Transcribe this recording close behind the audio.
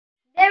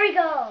we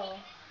go.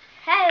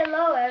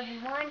 Hello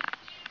everyone.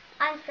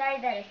 I'm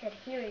sorry that I said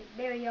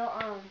there we go.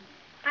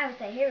 I would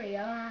say here we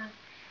go.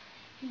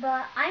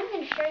 But I'm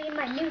going to show you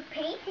my new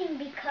painting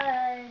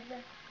because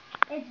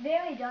it's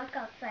very dark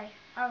outside.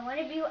 Are one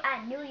of you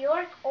at New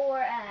York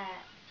or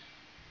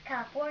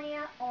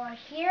California or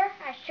here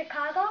at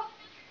Chicago?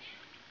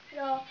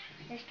 So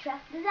let's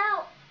check this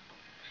out.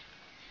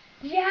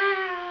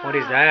 Yeah. What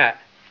is that?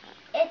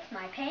 It's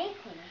my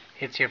painting.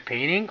 It's your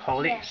painting?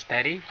 Hold Yes. it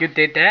steady. You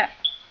did that?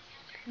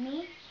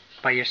 Me?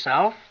 By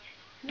yourself?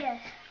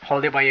 Yes.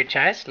 Hold it by your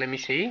chest. Let me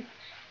see.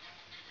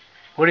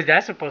 What is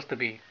that supposed to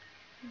be?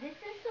 This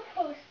is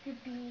supposed to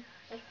be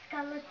a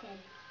skeleton.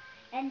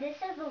 And this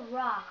is a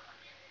rock.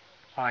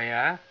 Oh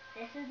yeah?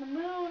 This is the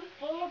moon,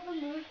 full of the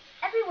moon.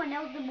 Everyone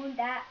knows the moon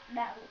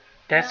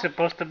That's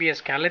supposed to be a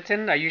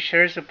skeleton? Are you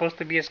sure it's supposed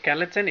to be a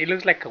skeleton? It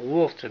looks like a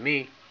wolf to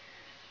me.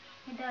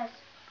 It does.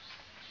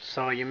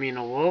 So you mean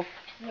a wolf?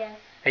 Yes.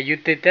 Hey, you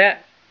did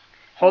that?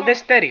 Hold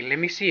Yes. it steady. Let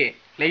me see it.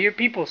 Let your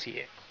people see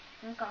it.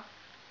 Okay.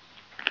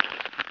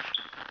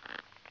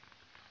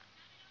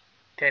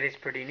 That is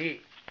pretty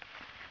neat.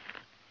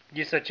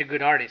 You're such a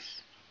good artist.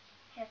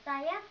 Yes,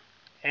 I am.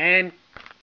 And